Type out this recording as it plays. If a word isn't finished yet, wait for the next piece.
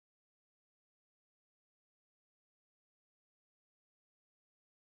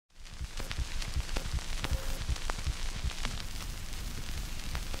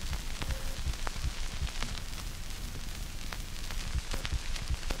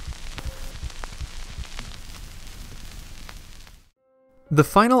The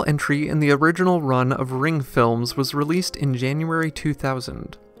final entry in the original run of Ring films was released in January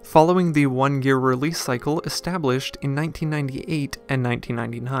 2000, following the one-year release cycle established in 1998 and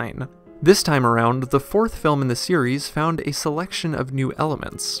 1999. This time around, the fourth film in the series found a selection of new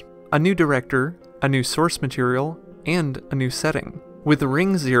elements, a new director, a new source material, and a new setting. With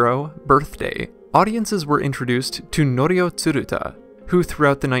Ring Zero, Birthday, audiences were introduced to Norio Tsuruta, who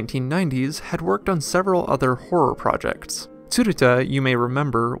throughout the 1990s had worked on several other horror projects. Tsuruta, you may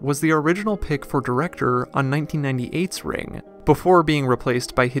remember, was the original pick for director on 1998's Ring, before being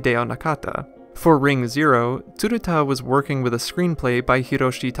replaced by Hideo Nakata. For Ring Zero, Tsuruta was working with a screenplay by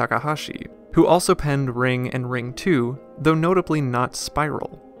Hiroshi Takahashi, who also penned Ring and Ring 2, though notably not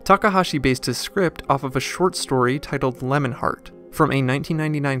Spiral. Takahashi based his script off of a short story titled Lemonheart, from a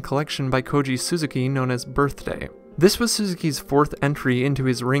 1999 collection by Koji Suzuki known as Birthday. This was Suzuki's fourth entry into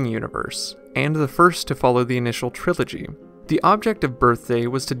his Ring universe, and the first to follow the initial trilogy. The object of Birthday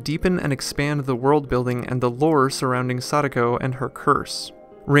was to deepen and expand the world building and the lore surrounding Sadako and her curse.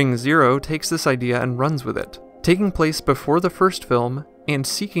 Ring Zero takes this idea and runs with it, taking place before the first film and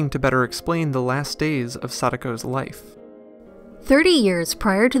seeking to better explain the last days of Sadako's life. 30 years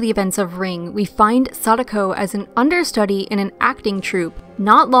prior to the events of Ring, we find Sadako as an understudy in an acting troupe.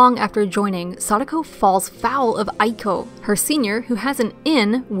 Not long after joining, Sadako falls foul of Aiko, her senior who has an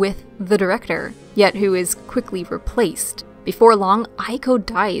in with the director, yet who is quickly replaced. Before long, Aiko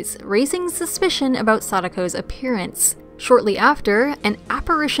dies, raising suspicion about Sadako's appearance. Shortly after, an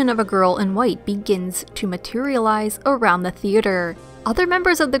apparition of a girl in white begins to materialize around the theater. Other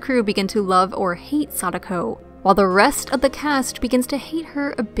members of the crew begin to love or hate Sadako, while the rest of the cast begins to hate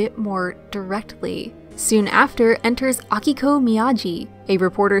her a bit more directly. Soon after enters Akiko Miyagi, a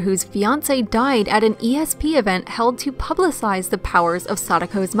reporter whose fiancé died at an ESP event held to publicize the powers of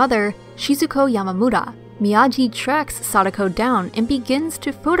Sadako's mother, Shizuko Yamamura. Miyagi tracks Sadako down and begins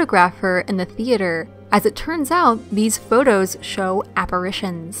to photograph her in the theater. As it turns out, these photos show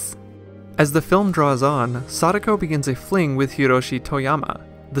apparitions. As the film draws on, Sadako begins a fling with Hiroshi Toyama,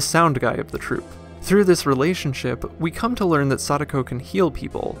 the sound guy of the troupe. Through this relationship, we come to learn that Sadako can heal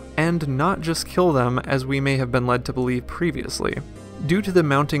people, and not just kill them as we may have been led to believe previously. Due to the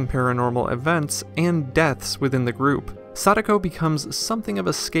mounting paranormal events and deaths within the group, Sadako becomes something of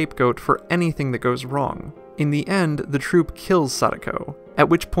a scapegoat for anything that goes wrong. In the end, the troupe kills Sadako, at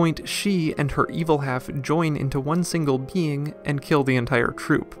which point she and her evil half join into one single being and kill the entire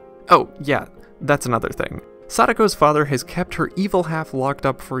troupe. Oh, yeah, that's another thing. Sadako's father has kept her evil half locked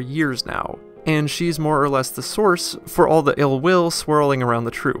up for years now, and she's more or less the source for all the ill will swirling around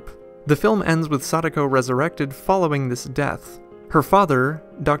the troupe. The film ends with Sadako resurrected following this death. Her father,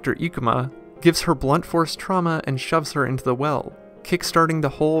 Dr. Ikuma, gives her blunt force trauma and shoves her into the well, kickstarting the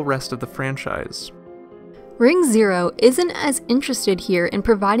whole rest of the franchise. Ring Zero isn't as interested here in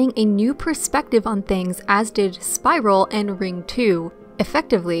providing a new perspective on things as did Spiral and Ring 2.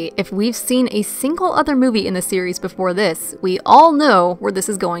 Effectively, if we've seen a single other movie in the series before this, we all know where this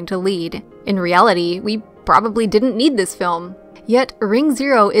is going to lead. In reality, we probably didn't need this film. Yet, Ring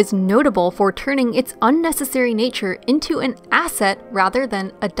Zero is notable for turning its unnecessary nature into an asset rather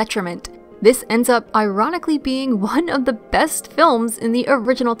than a detriment. This ends up ironically being one of the best films in the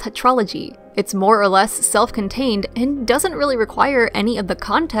original tetralogy. It's more or less self-contained and doesn't really require any of the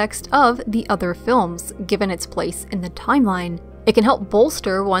context of the other films, given its place in the timeline. It can help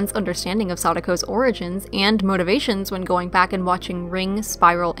bolster one's understanding of Sadako's origins and motivations when going back and watching Ring,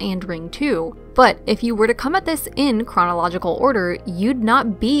 Spiral, and Ring 2. But if you were to come at this in chronological order, you'd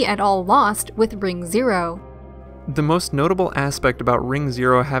not be at all lost with Ring Zero. The most notable aspect about Ring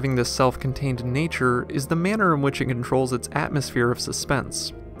Zero having this self-contained nature is the manner in which it controls its atmosphere of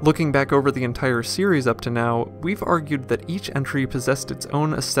suspense. Looking back over the entire series up to now, we've argued that each entry possessed its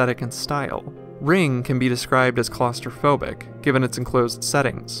own aesthetic and style. Ring can be described as claustrophobic, given its enclosed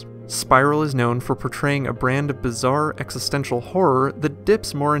settings. Spiral is known for portraying a brand of bizarre existential horror that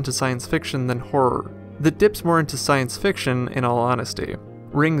dips more into science fiction than horror. In all honesty.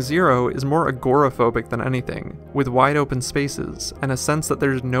 Ring Zero is more agoraphobic than anything, with wide open spaces and a sense that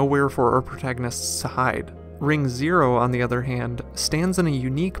there's nowhere for our protagonists to hide. Ring Zero, on the other hand, stands in a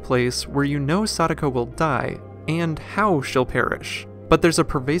unique place where you know Sadako will die, and how she'll perish. But there's a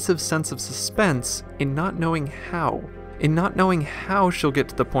pervasive sense of suspense in not knowing how she'll get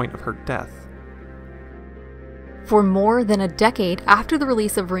to the point of her death. For more than a decade after the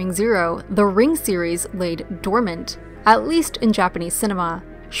release of Ring Zero, the Ring series laid dormant, at least in Japanese cinema.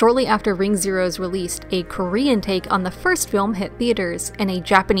 Shortly after Ring Zero's release, a Korean take on the first film hit theaters, and a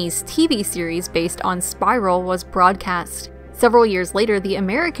Japanese TV series based on Spiral was broadcast. Several years later, the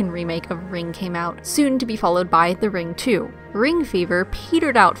American remake of Ring came out, soon to be followed by The Ring 2. Ring fever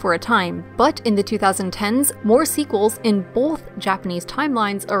petered out for a time, but in the 2010s, more sequels in both Japanese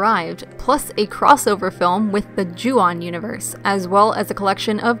timelines arrived, plus a crossover film with the Ju-on universe, as well as a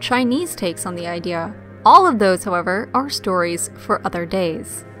collection of Chinese takes on the idea. All of those, however, are stories for other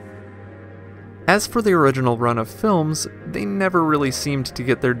days. As for the original run of films, they never really seemed to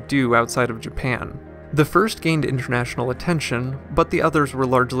get their due outside of Japan. The first gained international attention, but the others were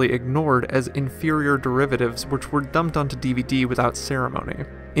largely ignored as inferior derivatives which were dumped onto DVD without ceremony.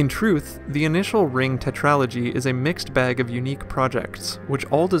 In truth, the initial Ring tetralogy is a mixed bag of unique projects, which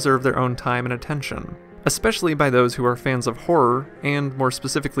all deserve their own time and attention, especially by those who are fans of horror, and more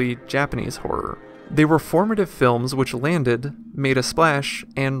specifically, Japanese horror. They were formative films which landed, made a splash,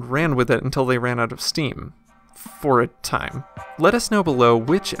 and ran with it until they ran out of steam. For a time. Let us know below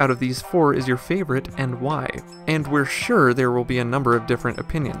which out of these 4 is your favorite and why. And we're sure there will be a number of different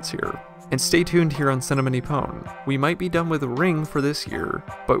opinions here. And stay tuned here on Cinema Nippon. We might be done with Ring for this year,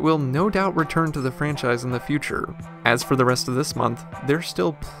 but we'll no doubt return to the franchise in the future. As for the rest of this month, there's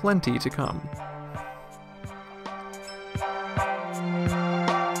still plenty to come.